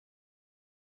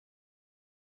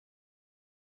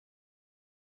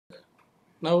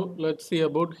Now let's see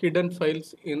about hidden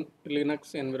files in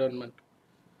Linux environment.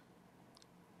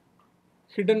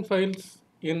 Hidden files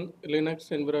in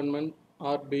Linux environment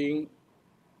are being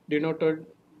denoted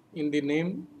in the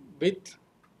name with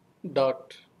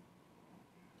dot.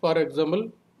 For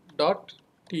example,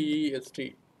 .test.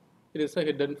 It is a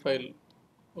hidden file.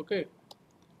 Okay.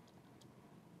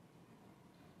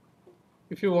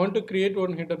 If you want to create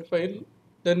one hidden file,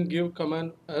 then give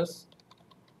command as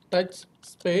touch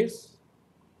space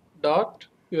dot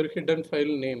your hidden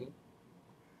file name.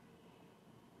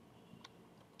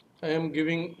 I am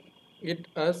giving it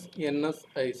as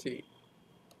NSIC.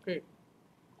 Okay.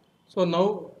 So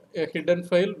now a hidden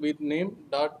file with name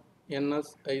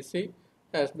 .nsic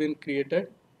has been created.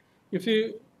 If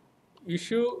you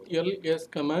issue ls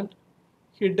command,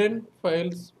 hidden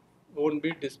files won't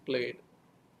be displayed.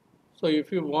 So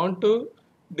if you want to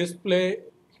display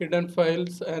hidden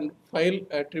files and file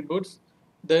attributes,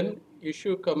 then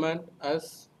issue command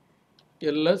as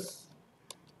ls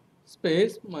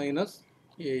space minus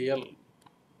al.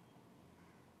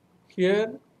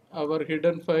 Here our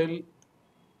hidden file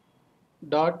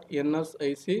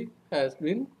 .nsic has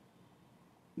been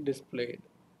displayed.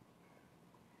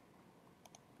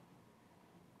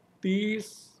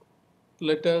 These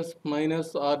letters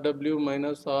minus rw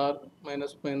minus r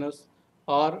minus minus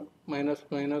r minus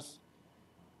minus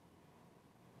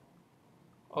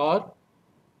are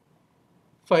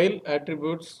file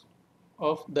attributes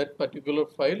of that particular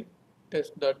file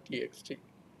test.txt.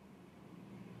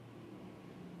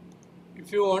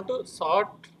 If you want to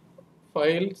sort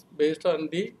files based on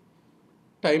the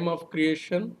time of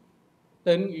creation,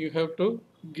 then you have to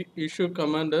issue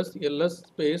command as ls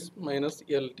space minus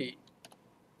lt.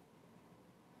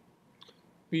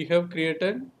 We have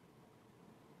created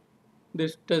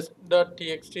this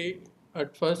test.txt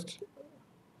at first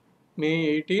May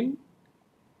 18,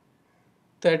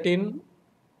 13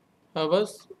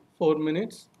 hours 4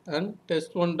 minutes, and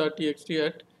test1.txt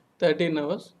at 13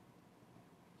 hours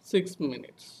 6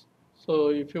 minutes. So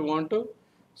if you want to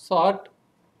sort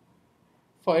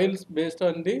files based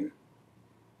on the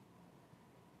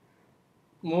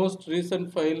most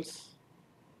recent files,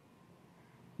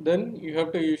 then you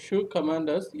have to issue command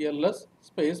as ls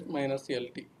space minus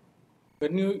lt.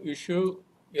 When you issue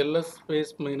ls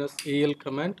space minus al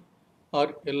command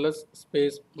or ls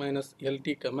space minus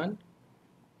lt command,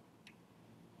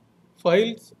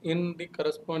 files in the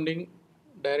corresponding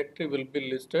directory will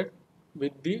be listed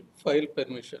with the file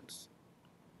permissions.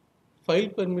 File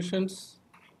permissions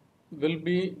will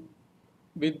be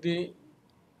with the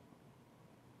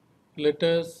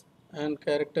letters and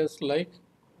characters like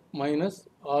minus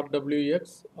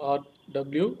rwx,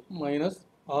 rw minus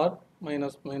r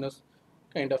minus minus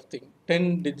kind of thing.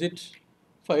 10-digit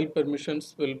file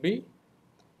permissions will be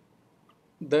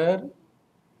there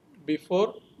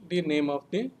before the name of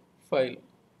the file.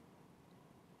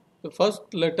 The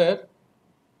first letter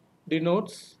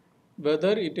denotes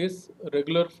whether it is a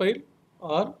regular file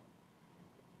or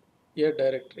a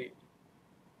directory.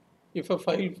 If a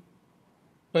file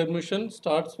permission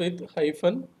starts with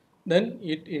hyphen, then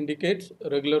it indicates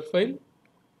regular file.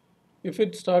 If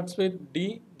it starts with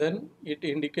D, then it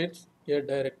indicates a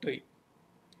directory.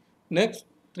 Next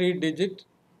 3 digit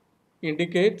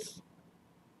indicates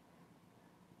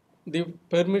the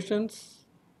permissions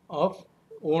of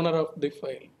owner of the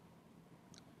file.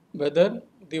 Whether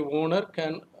the owner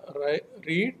can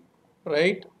read,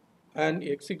 write and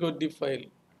execute the file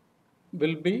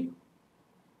will be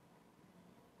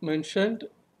mentioned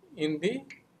in the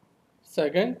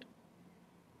second,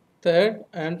 third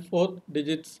and fourth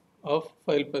digits of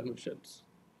file permissions.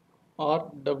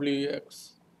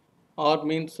 RWX. R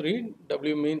means read,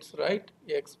 W means write,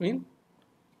 X means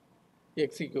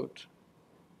execute.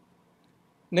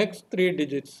 Next 3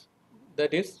 digits,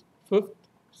 that is 5th,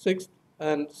 6th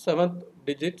and 7th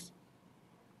digits,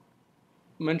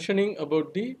 mentioning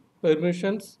about the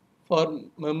permissions for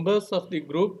members of the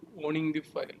group owning the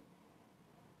file.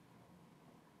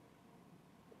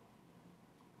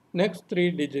 Next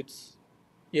 3 digits,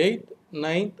 8th,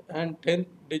 9th and 10th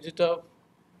digit of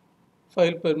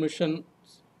file permissions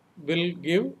will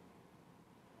give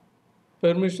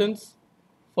permissions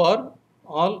for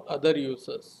all other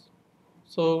users.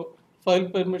 So file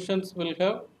permissions will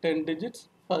have 10 digits.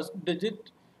 First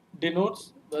digit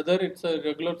denotes whether it's a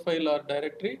regular file or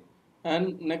directory,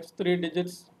 and next 3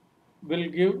 digits will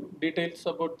give details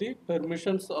about the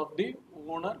permissions of the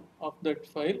owner of that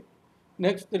file.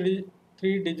 Next three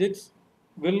digits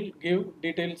will give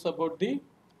details about the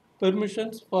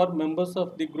permissions for members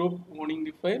of the group owning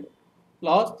the file.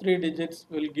 Last 3 digits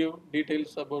will give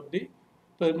details about the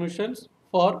permissions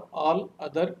for all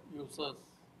other users.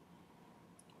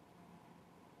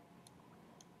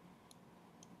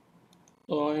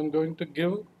 So I am going to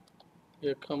give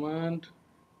a command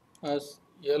as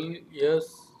ls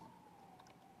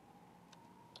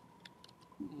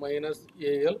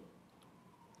 -al.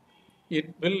 It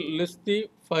will list the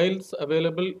files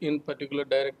available in particular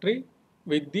directory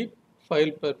with the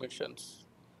file permissions.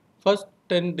 First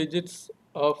 10 digits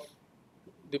of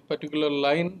the particular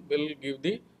line will give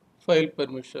the file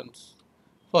permissions.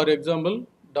 For example,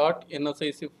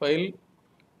 .nsic file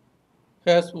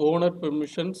has owner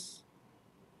permissions,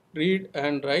 read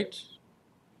and write.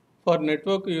 For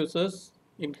network users,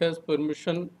 it has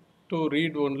permission to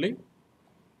read only.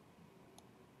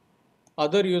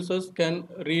 Other users can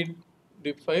read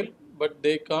the file, but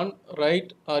they can't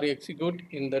write or execute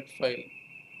in that file.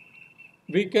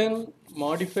 We can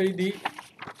modify the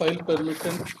file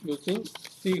permissions using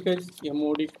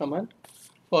chmod command.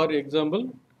 For example,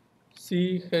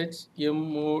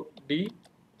 chmod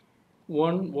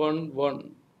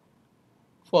 111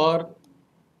 for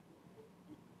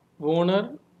owner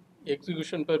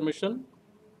execution permission,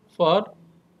 for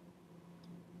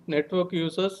network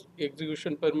users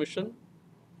execution permission,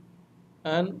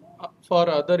 and for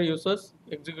other users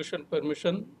execution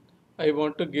permission I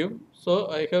want to give. So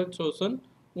I have chosen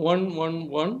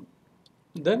 111,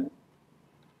 then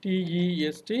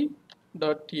test.txt,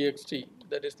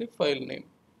 that is the file name.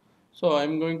 So I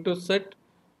am going to set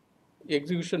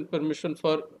execution permission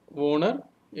for owner,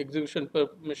 execution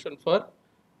permission for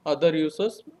other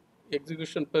users,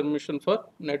 execution permission for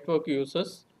network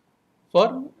users for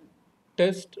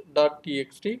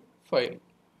test.txt file.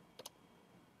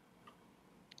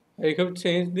 I have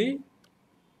changed the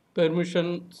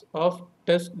permissions of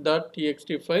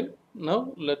test.txt file.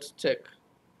 Now let's check.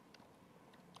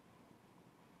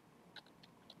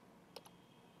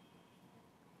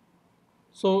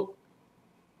 So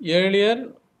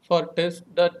earlier for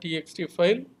test.txt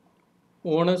file,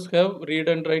 owners have read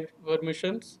and write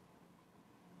permissions,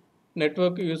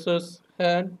 network users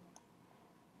had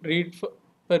read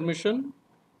permission,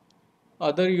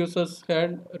 other users had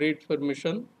read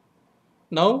permission.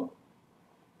 Now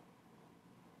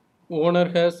owner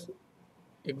has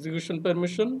execution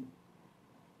permission,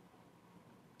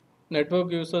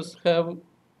 network users have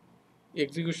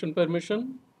execution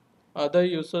permission, other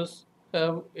users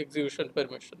have execution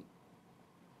permission.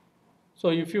 So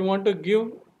if you want to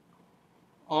give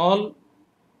all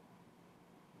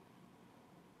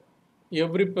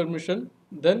every permission,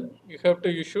 then you have to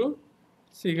issue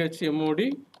chmod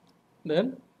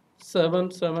then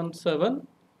 777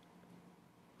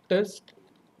 test.txt.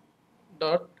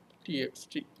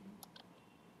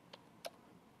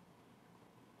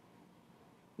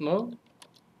 Now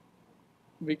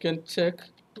we can check.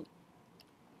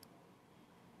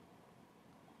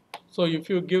 So if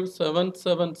you give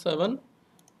 777,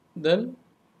 then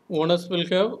owners will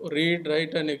have read,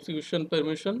 write and execution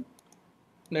permission.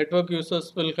 Network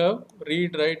users will have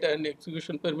read, write and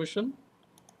execution permission,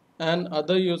 and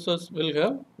other users will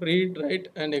have read, write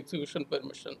and execution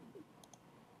permission.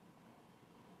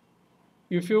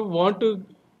 If you want to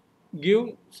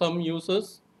give some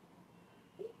users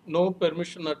no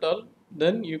permission at all,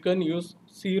 then you can use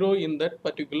 0 in that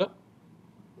particular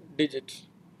digit.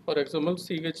 For example,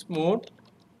 chmod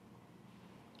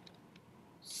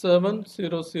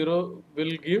 700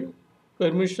 will give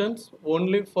permissions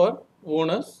only for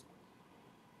owners.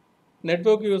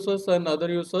 Network users and other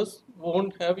users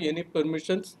won't have any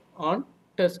permissions on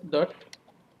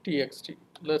test.txt.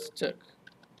 Let's check.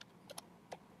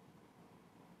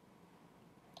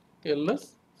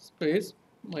 ls space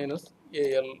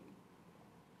 -al.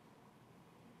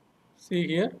 See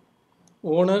here,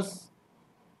 owners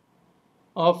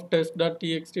of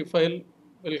test.txt file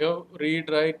will have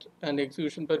read, write and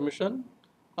execution permission.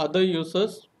 Other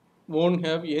users won't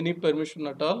have any permission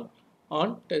at all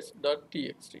on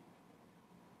test.txt.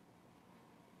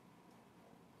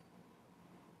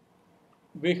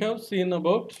 We have seen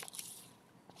about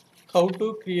how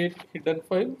to create hidden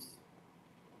files.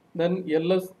 Then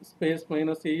ls space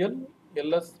 -al,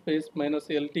 ls space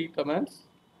 -lt commands.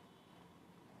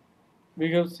 We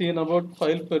have seen about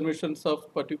file permissions of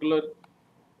particular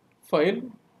file,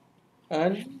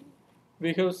 and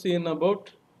we have seen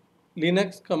about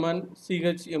Linux command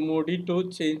chmod to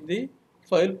change the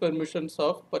file permissions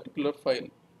of particular file.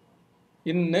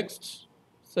 In next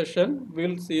session, we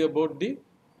will see about the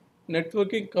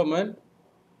networking command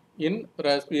in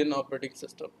Raspbian operating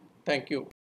system. Thank you.